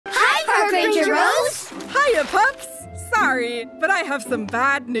Ranger Rose! Hiya, pups! Sorry, but I have some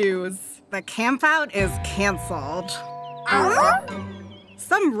bad news. The campout is canceled.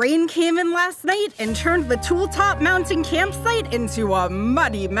 Some rain came in last night and turned the Tool Top Mountain campsite into a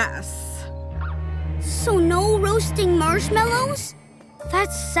muddy mess. So no roasting marshmallows?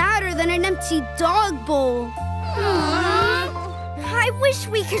 That's sadder than an empty dog bowl. I wish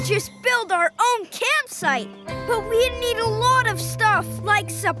we could just build our own campsite, but we'd need a lot of stuff like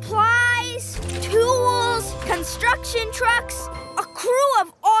supplies, tools, construction trucks, a crew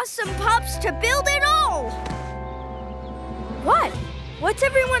of awesome pups to build it all. What? What's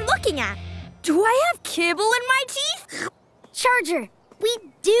everyone looking at? Do I have kibble in my teeth? Charger, we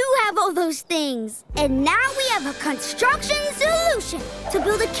do have all those things. And now we have a construction solution to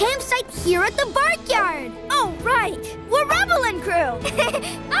build a campsite here at the Barkyard. Oh, right. We're Rubble Crew.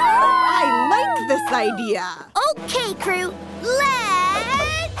 I like this idea. Okay, crew.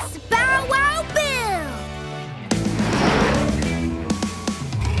 Let's bow wow build.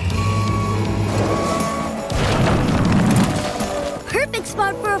 Perfect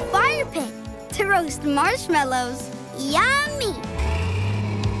spot for a fire pit to roast marshmallows. Yummy!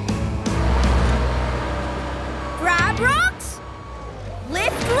 Grab rocks,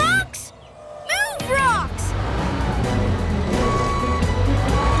 lift rocks, move rocks.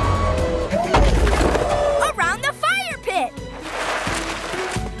 Around the fire pit.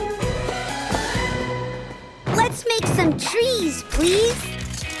 Let's make some trees, please.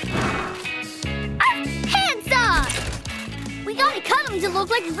 Hands up! We gotta cut them to look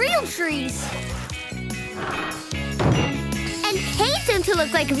like real trees. And paint them to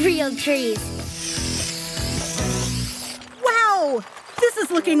look like real trees. Wow! This is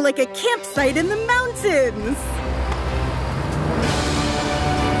looking like a campsite in the mountains.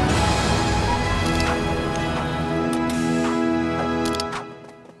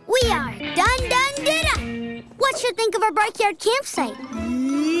 We are done. What you think of our backyard campsite?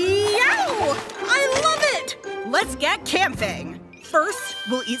 Yow! I love it! Let's get camping. First,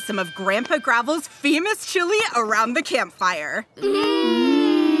 we'll eat some of Grandpa Gravel's famous chili around the campfire.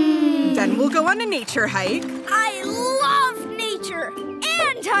 Then we'll go on a nature hike. I love nature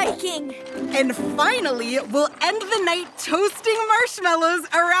and hiking. And finally, we'll end the night toasting marshmallows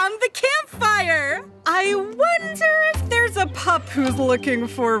around the campfire. I wonder if there's a pup who's looking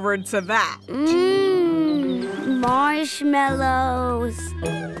forward to that. Marshmallows.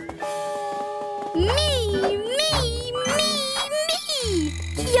 Me!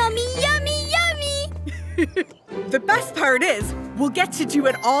 Yummy, yummy, yummy! The best part is, we'll get to do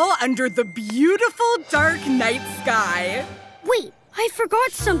it all under the beautiful dark night sky. Wait, I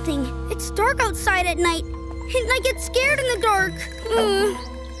forgot something. It's dark outside at night, and I get scared in the dark.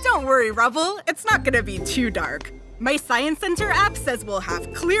 Don't worry, Rubble. It's not gonna be too dark. My Science Center app says we'll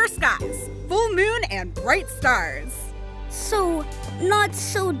have clear skies, full moon, and bright stars. So, not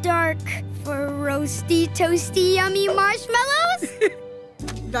so dark for roasty, toasty, yummy marshmallows?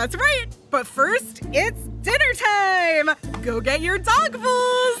 That's right. But first, it's dinner time. Go get your dog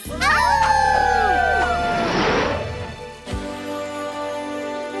bowls.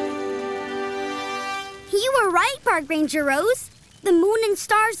 You were right, Park Ranger Rose. The moon and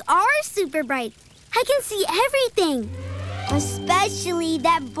stars are super bright. I can see everything. Especially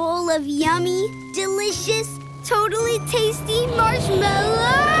that bowl of yummy, delicious, totally tasty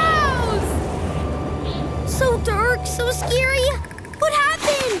marshmallows. So dark, so scary. What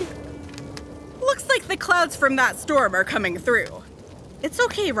happened? Looks like the clouds from that storm are coming through. It's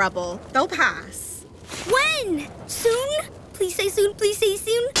okay, Rubble. They'll pass. When? Soon? Please say soon, please say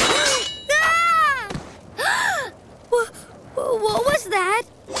soon. What was that?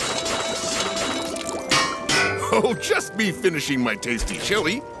 Oh, just me finishing my tasty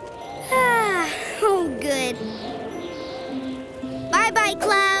chili. Oh, good. Bye-bye,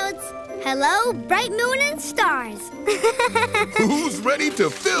 clouds. Hello, bright moon and stars. Who's ready to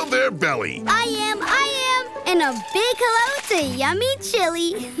fill their belly? I am. And a big hello to yummy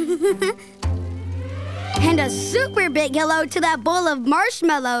chili. And a super big hello to that bowl of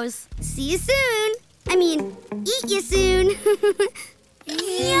marshmallows. See you soon. I mean, eat you soon.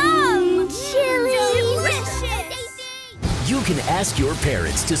 Yum! Chili! You can ask your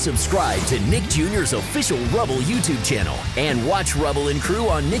parents to subscribe to Nick Jr.'s official Rubble YouTube channel and watch Rubble & Crew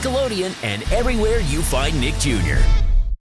on Nickelodeon and everywhere you find Nick Jr.